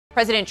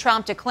President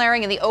Trump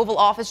declaring in the Oval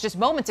Office just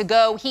moments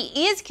ago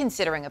he is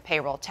considering a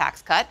payroll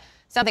tax cut,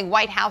 something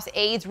White House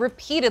aides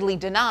repeatedly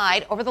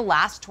denied over the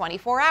last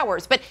 24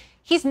 hours. But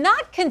he's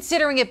not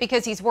considering it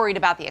because he's worried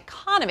about the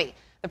economy.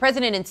 The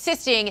president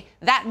insisting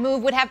that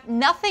move would have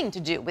nothing to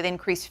do with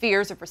increased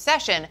fears of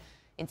recession,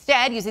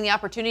 instead using the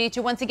opportunity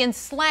to once again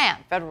slam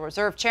Federal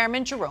Reserve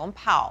Chairman Jerome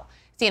Powell.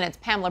 CNN's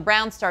Pamela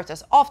Brown starts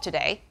us off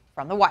today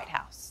from the White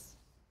House.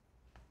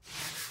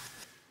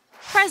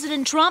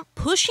 President Trump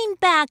pushing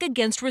back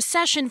against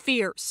recession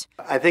fears.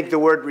 I think the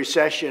word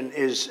recession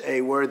is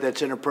a word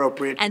that's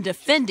inappropriate. And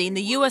defending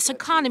the U.S.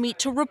 economy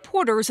to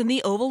reporters in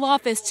the Oval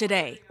Office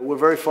today. We're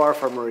very far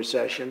from a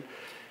recession.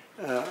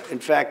 In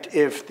fact,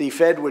 if the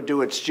Fed would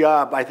do its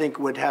job, I think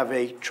would have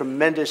a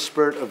tremendous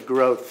spurt of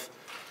growth.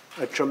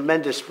 A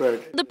tremendous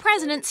spurt. The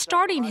president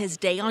starting his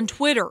day on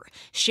Twitter,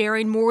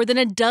 sharing more than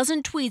a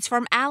dozen tweets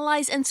from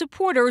allies and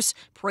supporters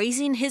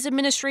praising his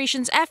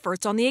administration's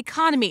efforts on the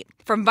economy.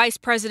 From Vice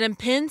President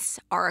Pence,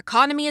 our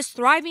economy is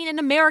thriving and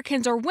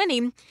Americans are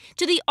winning,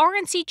 to the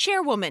RNC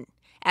chairwoman,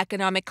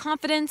 economic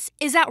confidence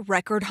is at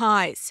record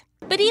highs.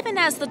 But even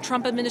as the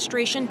Trump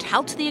administration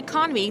touts the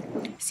economy,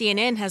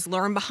 CNN has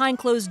learned behind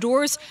closed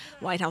doors,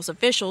 White House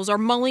officials are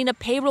mulling a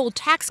payroll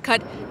tax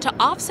cut to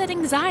offset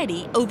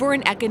anxiety over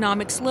an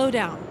economic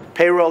slowdown.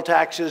 Payroll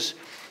taxes,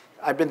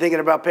 I've been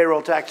thinking about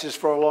payroll taxes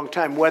for a long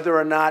time. Whether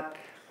or not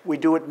we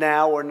do it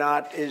now or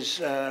not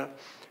is,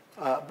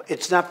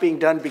 it's not being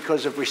done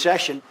because of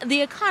recession.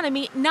 The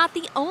economy, not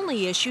the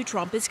only issue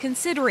Trump is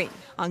considering.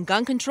 On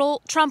gun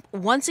control, Trump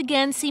once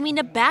again seeming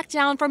to back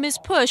down from his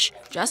push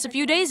just a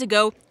few days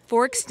ago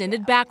for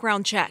extended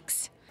background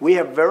checks. We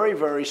have very,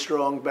 very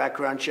strong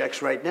background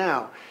checks right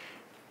now,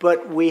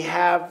 but we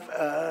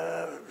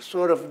have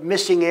sort of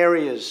missing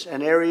areas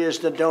and areas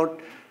that don't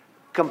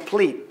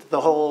complete the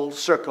whole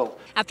circle.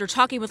 After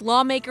talking with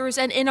lawmakers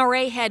and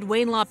NRA head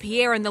Wayne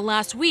LaPierre in the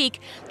last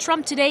week,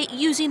 Trump today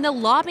using the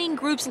lobbying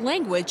group's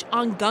language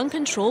on gun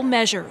control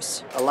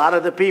measures. A lot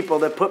of the people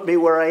that put me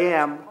where I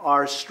am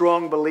are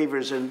strong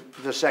believers in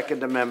the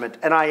Second Amendment,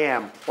 and I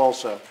am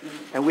also.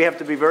 And we have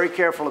to be very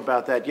careful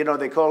about that. You know,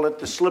 they call it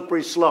the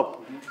slippery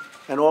slope,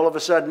 and all of a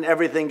sudden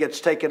everything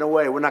gets taken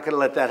away. We're not going to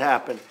let that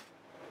happen.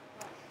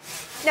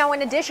 Now,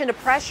 in addition to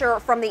pressure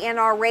from the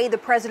NRA, the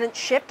president's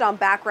shift on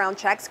background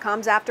checks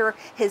comes after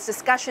his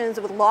discussions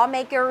with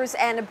lawmakers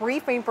and a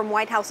briefing from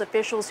White House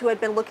officials who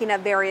had been looking at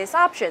various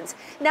options.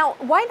 Now,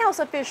 White House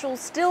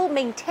officials still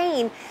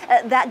maintain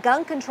that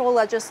gun control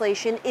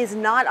legislation is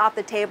not off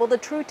the table. The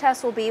true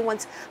test will be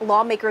once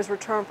lawmakers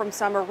return from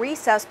summer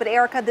recess. But,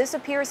 Erica, this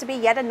appears to be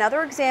yet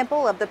another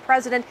example of the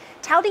president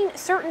touting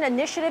certain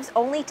initiatives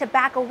only to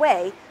back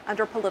away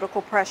under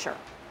political pressure.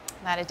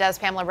 That it does.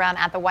 Pamela Brown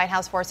at the White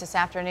House for us this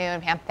afternoon.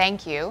 Pam,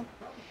 thank you.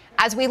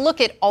 As we look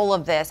at all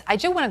of this, I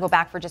do want to go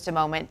back for just a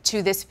moment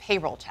to this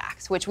payroll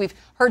tax, which we've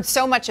heard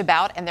so much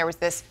about. And there was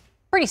this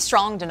pretty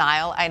strong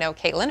denial, I know,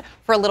 Caitlin,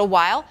 for a little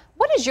while.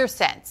 What is your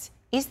sense?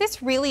 Is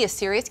this really a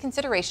serious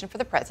consideration for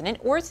the president,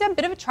 or is it a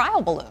bit of a trial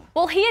balloon?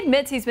 Well, he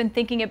admits he's been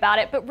thinking about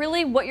it, but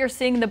really what you're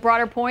seeing, the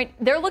broader point,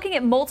 they're looking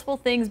at multiple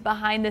things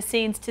behind the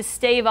scenes to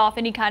stave off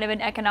any kind of an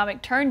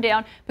economic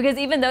turndown, because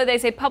even though they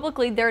say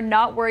publicly they're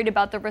not worried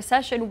about the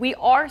recession, we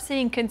are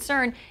seeing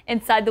concern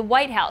inside the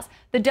White House.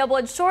 The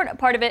double-edged sword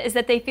part of it is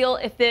that they feel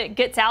if it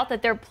gets out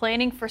that they're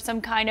planning for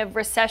some kind of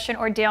recession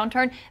or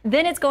downturn,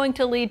 then it's going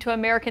to lead to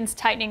Americans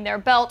tightening their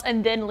belt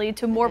and then lead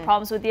to more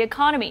problems with the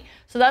economy.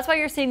 So that's why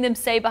you're seeing them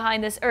say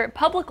behind this, or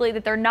publicly,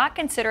 that they're not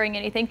considering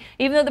anything,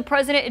 even though the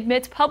president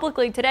admits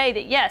publicly today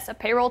that, yes, a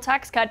payroll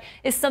tax cut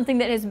is something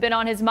that has been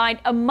on his mind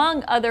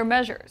among other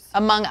measures.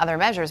 Among other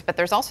measures. But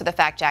there's also the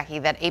fact, Jackie,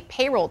 that a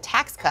payroll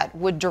tax cut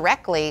would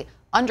directly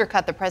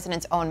undercut the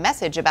president's own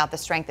message about the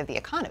strength of the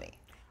economy.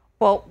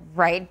 Well,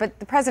 right, but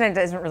the president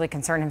doesn't really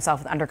concern himself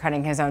with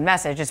undercutting his own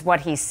message. It's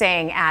what he's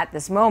saying at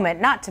this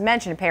moment. Not to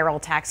mention a payroll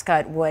tax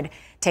cut would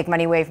take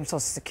money away from Social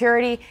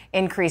Security,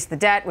 increase the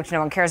debt, which no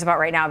one cares about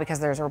right now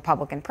because there's a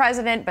Republican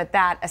president. But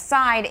that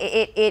aside,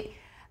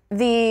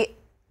 the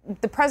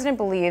president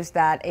believes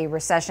that a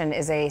recession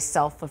is a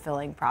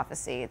self-fulfilling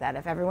prophecy, that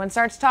if everyone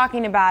starts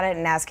talking about it,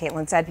 and as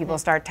Caitlin said, people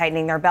start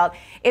tightening their belt,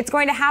 it's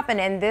going to happen.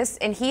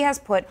 And he has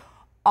put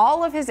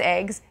all of his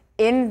eggs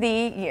in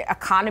the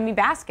economy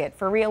basket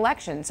for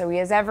re-election. So he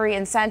has every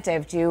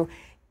incentive to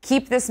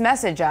keep this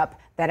message up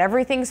that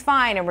everything's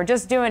fine and we're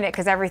just doing it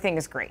because everything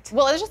is great.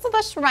 Well, let's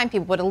just remind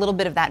people what a little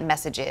bit of that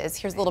message is.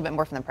 Here's a little bit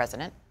more from the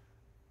president.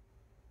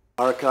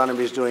 Our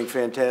economy is doing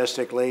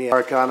fantastically. Our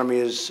economy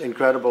is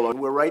incredible.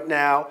 We're right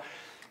now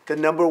the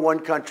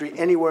 #1 country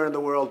anywhere in the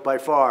world by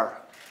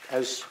far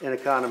as an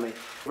economy.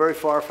 Very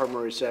far from a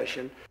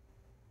recession.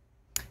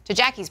 To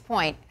Jackie's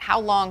point, how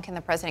long can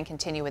the president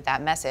continue with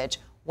that message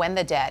when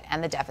the debt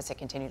and the deficit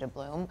continue to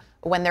bloom,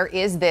 when there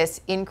is this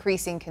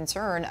increasing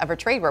concern of a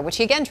trade war, which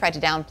he again tried to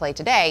downplay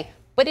today,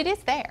 but it is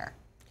there?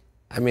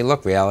 I mean,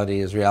 look, reality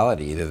is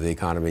reality. Either the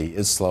economy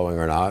is slowing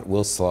or not,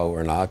 will slow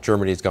or not.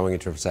 Germany is going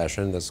into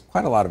recession. There's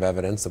quite a lot of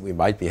evidence that we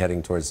might be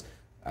heading towards,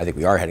 I think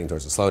we are heading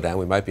towards a slowdown.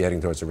 We might be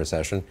heading towards a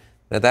recession.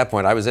 And at that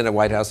point, I was in a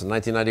White House in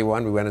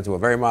 1991. We went into a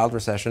very mild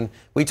recession.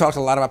 We talked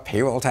a lot about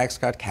payroll tax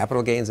cut,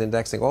 capital gains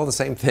indexing, all the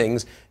same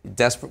things.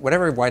 Desperate.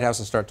 Whenever White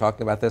Houses start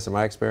talking about this, in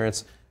my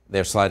experience,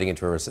 they're sliding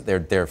into a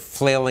they're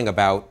flailing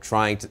about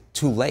trying to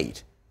too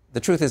late. The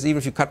truth is, even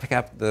if you cut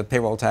the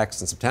payroll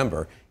tax in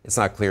September, it's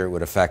not clear it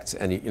would affect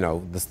any.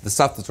 The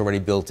stuff that's already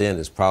built in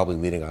is probably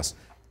leading us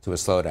to a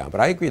slowdown.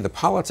 But I agree, the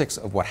politics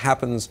of what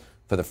happens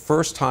for the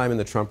first time in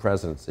the Trump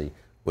presidency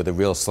with a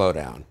real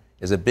slowdown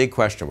is a big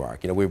question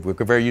mark. We're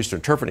very used to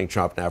interpreting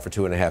Trump now for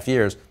 2.5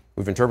 years.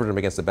 We've interpreted him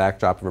against the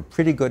backdrop of a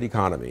pretty good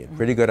economy and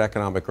pretty good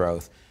economic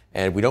growth.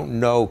 And we don't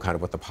know kind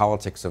of what the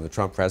politics of the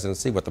Trump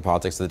presidency, what the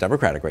politics of the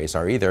Democratic race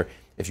are either,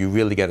 if you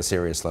really get a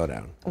serious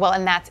slowdown. Well,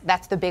 and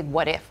that's the big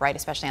what if, right?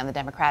 Especially on the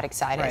Democratic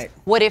side. Right. Is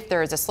what if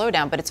there is a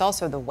slowdown, but it's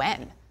also the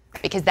when,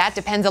 because that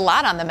depends a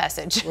lot on the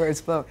message. Where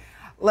it's flowing.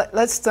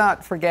 Let's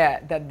not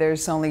forget that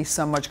there's only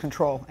so much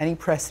control any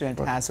president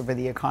has over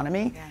the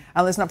economy. Yeah.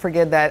 And let's not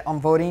forget that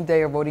on voting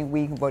day or voting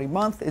week, voting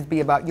month, it'd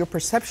be about your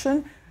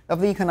perception of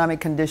the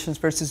economic conditions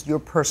versus your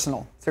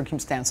personal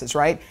circumstances,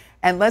 right?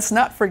 And let's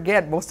not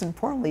forget, most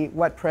importantly,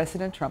 what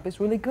President Trump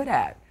is really good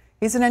at.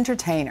 He's an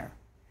entertainer.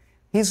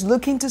 He's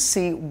looking to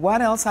see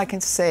what else I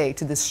can say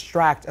to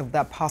distract of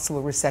that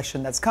possible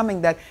recession that's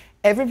coming, that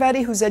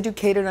everybody who's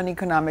educated on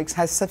economics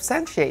has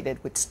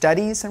substantiated with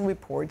studies and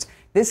reports.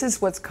 This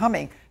is what's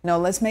coming. No,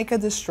 let's make a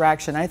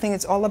distraction. I think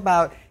it's all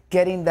about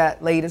getting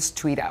that latest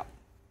tweet out.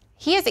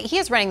 He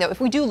is running, though, if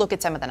we do look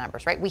at some of the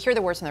numbers, right? We hear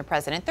the words from the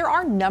president. There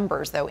are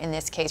numbers, though, in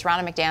this case.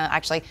 Ronna McDaniel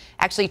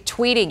actually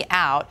tweeting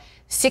out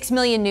 6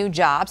 million new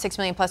jobs, 6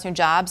 million plus new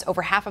jobs,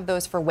 over half of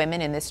those for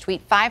women in this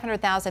tweet,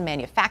 500,000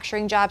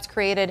 manufacturing jobs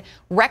created,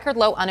 record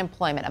low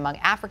unemployment among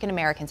African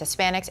Americans,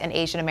 Hispanics, and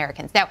Asian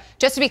Americans. Now,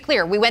 just to be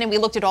clear, we went and we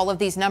looked at all of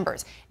these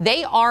numbers.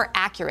 They are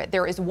accurate.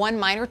 There is one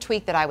minor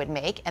tweak that I would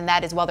make, and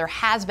that is, while there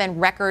has been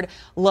record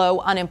low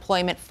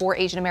unemployment for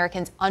Asian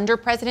Americans under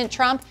President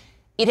Trump,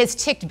 it has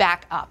ticked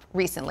back up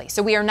recently.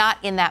 So we are not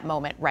in that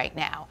moment right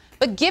now.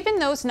 But given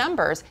those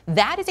numbers,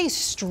 that is a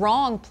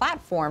strong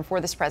platform for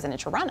this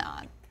president to run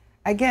on.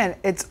 Again,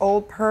 it's all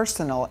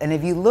personal. And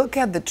if you look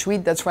at the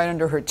tweet that's right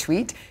under her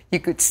tweet, you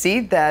could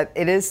see that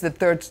it is the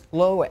third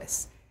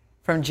lowest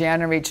from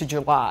January to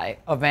July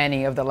of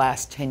any of the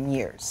last 10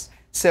 years.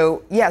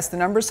 So, yes, the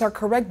numbers are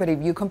correct. But if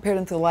you compare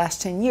them to the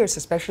last 10 years,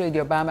 especially the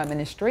Obama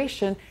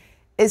administration,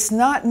 it's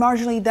not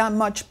marginally that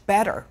much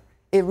better.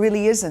 It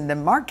really isn't. The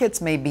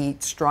markets may be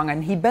strong,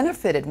 and he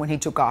benefited when he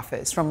took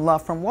office from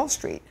love from Wall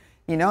Street.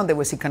 There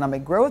was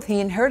economic growth. He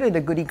inherited a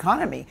good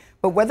economy.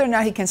 But whether or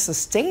not he can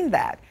sustain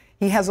that,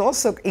 he has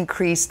also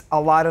increased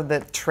a lot of the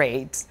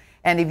trades.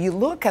 And if you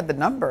look at the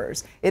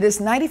numbers, it is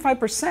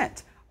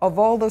 95% of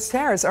all those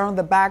tariffs are on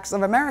the backs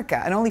of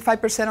America and only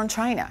 5% on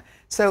China.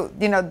 So,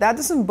 that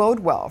doesn't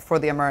bode well for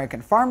the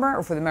American farmer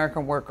or for the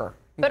American worker.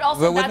 But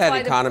also, with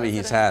that economy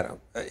he's had,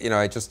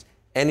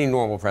 any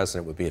normal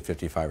president would be at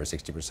 55 or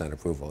 60%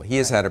 approval. He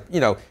has had,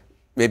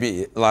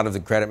 maybe a lot of the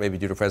credit may be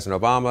due to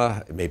President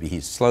Obama. Maybe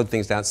he's slowed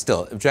things down.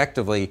 Still,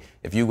 objectively,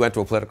 if you went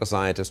to a political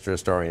scientist or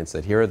historian and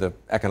said, here are the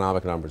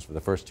economic numbers for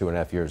the first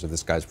 2.5 years of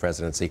this guy's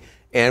presidency,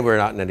 and we're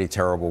not in any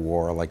terrible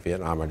war like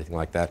Vietnam or anything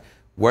like that,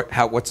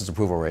 what's his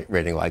approval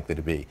rating likely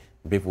to be?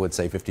 And people would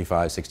say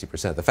 55,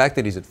 60%. The fact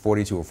that he's at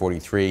 42 or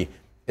 43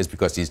 is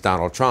because he's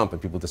Donald Trump,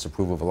 and people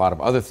disapprove of a lot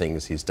of other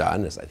things he's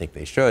done, as I think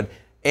they should.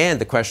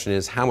 And the question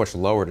is, how much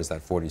lower does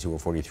that 42 or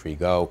 43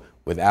 go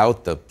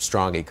without the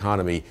strong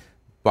economy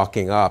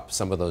bucking up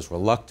some of those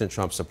reluctant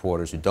Trump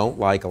supporters who don't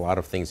like a lot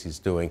of things he's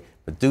doing,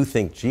 but do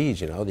think, geez,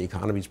 the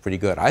economy's pretty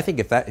good. I think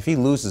if he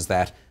loses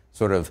that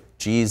sort of,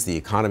 geez, the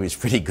economy's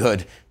pretty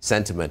good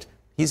sentiment,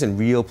 he's in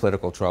real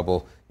political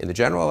trouble in the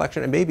general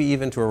election and maybe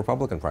even to a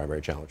Republican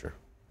primary challenger.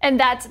 And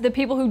that's the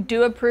people who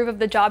do approve of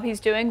the job he's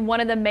doing.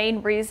 One of the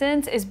main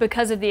reasons is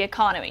because of the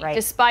economy. Right.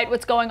 Despite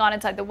what's going on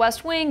inside the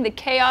West Wing, the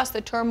chaos, the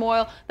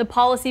turmoil, the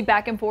policy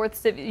back and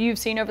forth that you've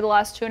seen over the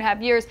last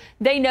 2.5 years,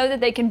 they know that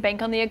they can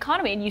bank on the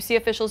economy. And you see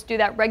officials do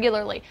that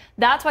regularly.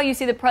 That's why you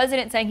see the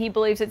president saying he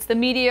believes it's the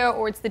media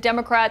or it's the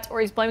Democrats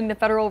or he's blaming the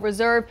Federal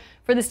Reserve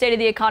for the state of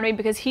the economy,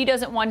 because he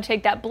doesn't want to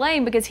take that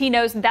blame, because he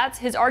knows that's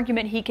his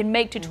argument he can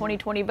make to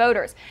 2020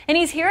 voters. And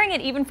he's hearing it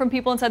even from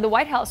people inside the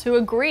White House who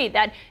agree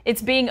that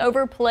it's being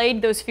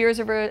overplayed, those fears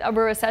of a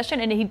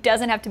recession, and he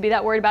doesn't have to be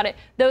that worried about it,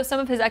 though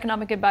some of his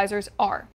economic advisors are.